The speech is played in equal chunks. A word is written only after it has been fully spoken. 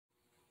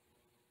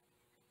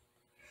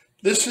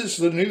This is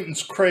the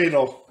Newton's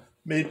Cradle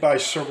made by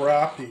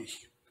Ceroppi.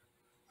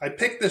 I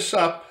picked this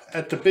up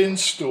at the bin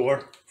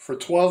store for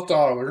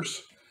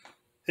 $12.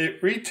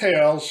 It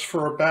retails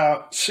for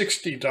about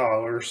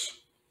 $60.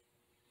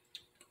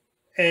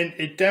 And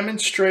it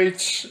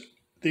demonstrates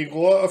the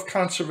law of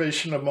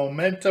conservation of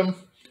momentum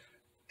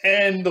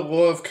and the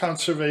law of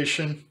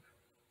conservation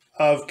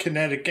of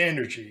kinetic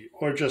energy,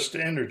 or just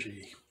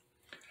energy.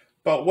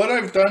 But what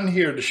I've done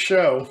here to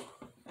show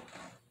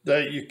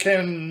that you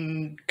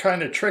can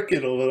kind of trick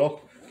it a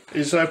little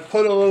is I've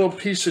put a little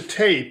piece of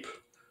tape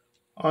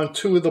on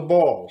two of the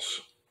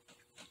balls.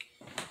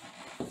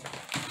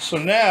 So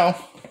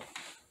now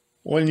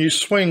when you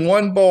swing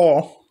one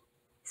ball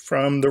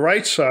from the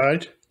right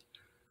side,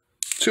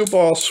 two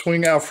balls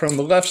swing out from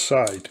the left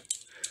side,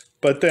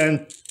 but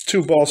then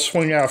two balls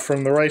swing out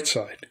from the right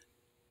side.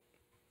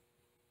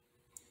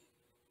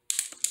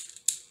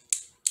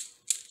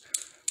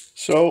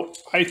 So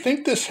I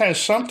think this has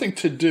something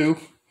to do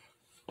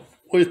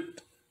with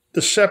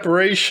the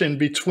separation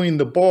between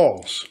the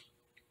balls.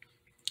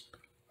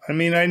 I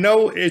mean, I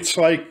know it's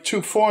like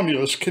two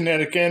formulas.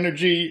 Kinetic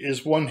energy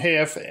is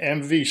 1/2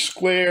 mv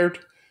squared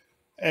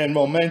and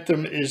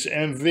momentum is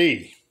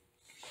mv.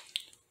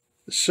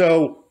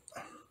 So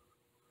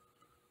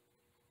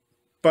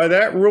by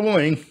that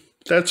ruling,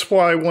 that's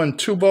why when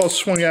two balls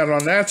swing out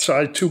on that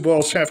side, two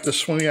balls have to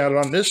swing out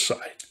on this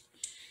side.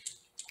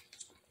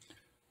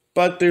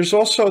 But there's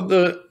also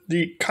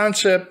the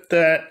concept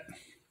that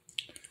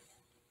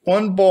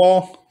one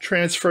ball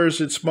transfers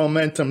its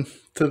momentum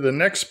to the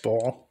next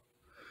ball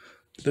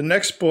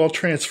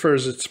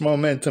transfers its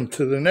momentum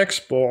to the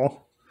next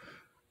ball,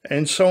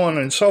 and so on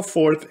and so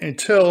forth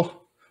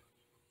until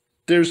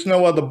there's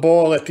no other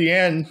ball at the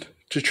end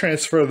to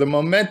transfer the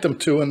momentum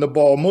to and the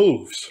ball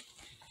moves.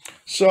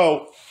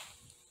 So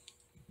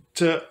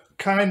to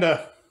kind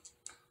of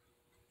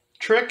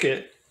trick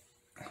it,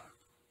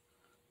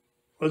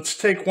 let's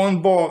take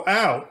one ball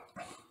out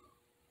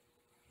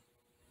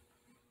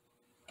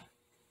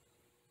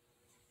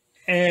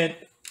and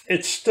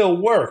it still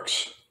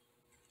works.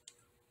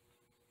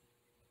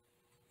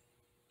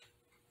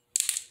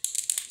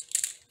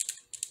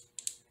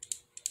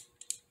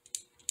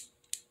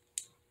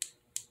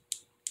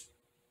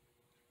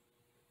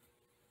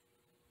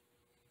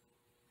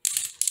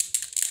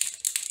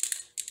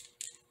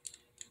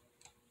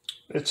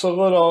 It's a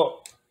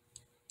little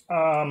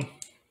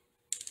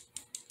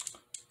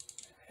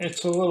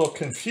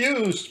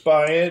confused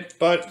by it,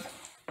 but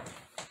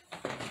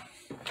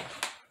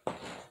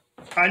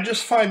I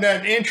just find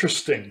that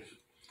interesting.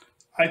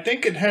 I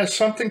think it has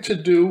something to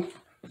do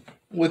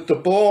with the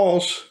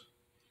balls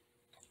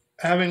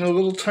having a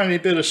little tiny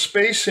bit of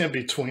space in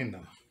between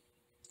them.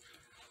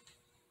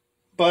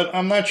 But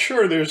I'm not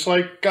sure. There's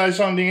like guys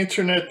on the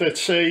internet that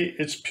say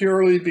it's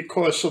purely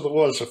because of the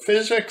laws of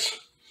physics.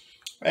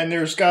 And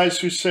there's guys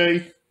who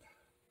say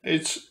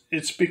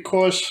it's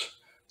because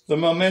the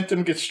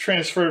momentum gets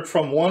transferred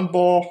from one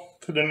ball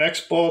to the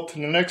next ball to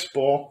the next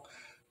ball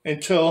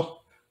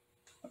until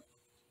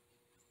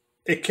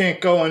it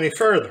can't go any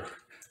further.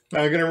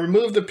 Now I'm going to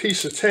remove the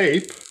piece of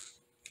tape.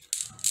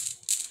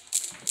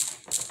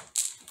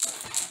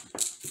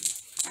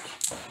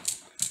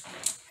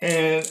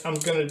 And I'm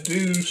going to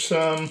do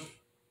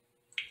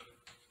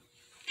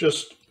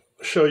just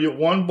show you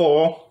one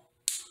ball.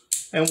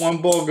 And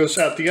one ball goes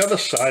out the other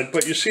side,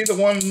 but you see the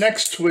one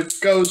next to it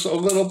goes a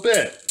little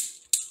bit.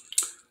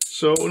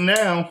 So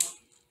now,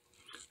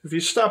 if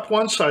you stop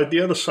one side, the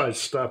other side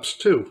stops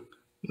too.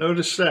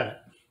 Notice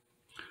that.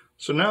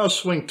 So now I'll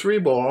swing three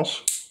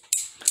balls,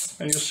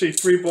 and you'll see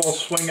three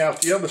balls swing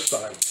out the other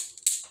side.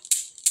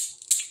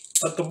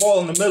 But the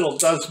ball in the middle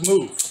does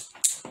move.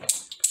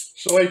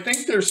 So I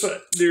think there's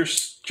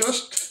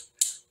just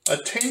a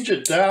tinge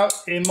of doubt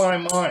in my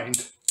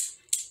mind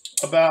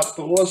about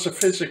the laws of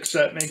physics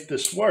that make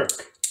this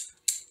work.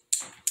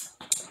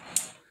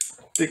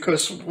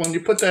 Because when you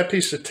put that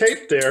piece of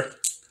tape there,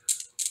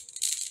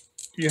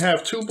 you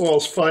have two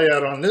balls fly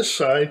out on this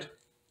side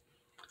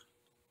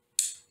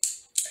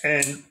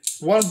and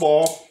one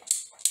ball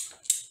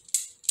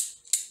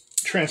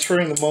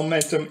transferring the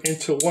momentum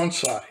into one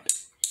side.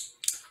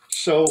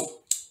 So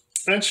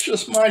that's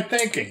just my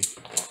thinking.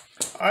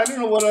 I don't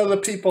know what other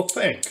people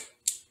think.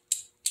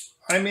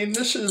 I mean,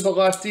 this is a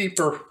lot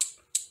deeper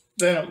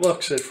than it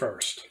looks at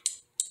first.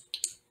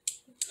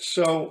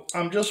 So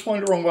I'm just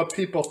wondering what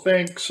people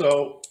think.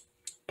 So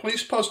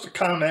please post a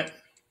comment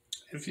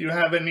if you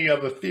have any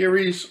other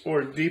theories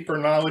or deeper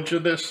knowledge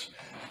of this.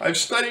 I've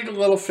studied a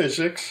little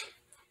physics,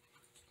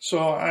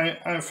 so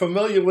I'm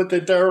familiar with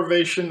the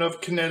derivation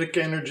of kinetic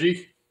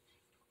energy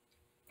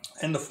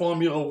and the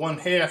formula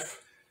 1/2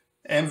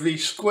 mv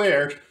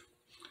squared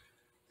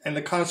and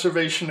the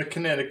conservation of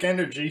kinetic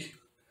energy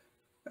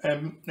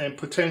and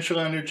potential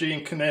energy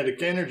and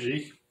kinetic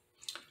energy.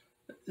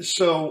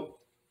 So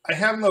I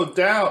have no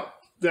doubt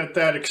that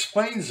that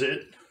explains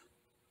it,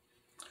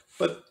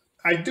 but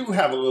I do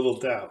have a little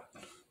doubt.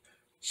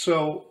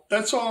 So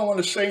that's all I want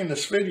to say in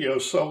this video.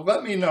 So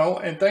let me know,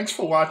 and thanks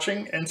for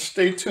watching, and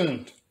stay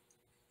tuned.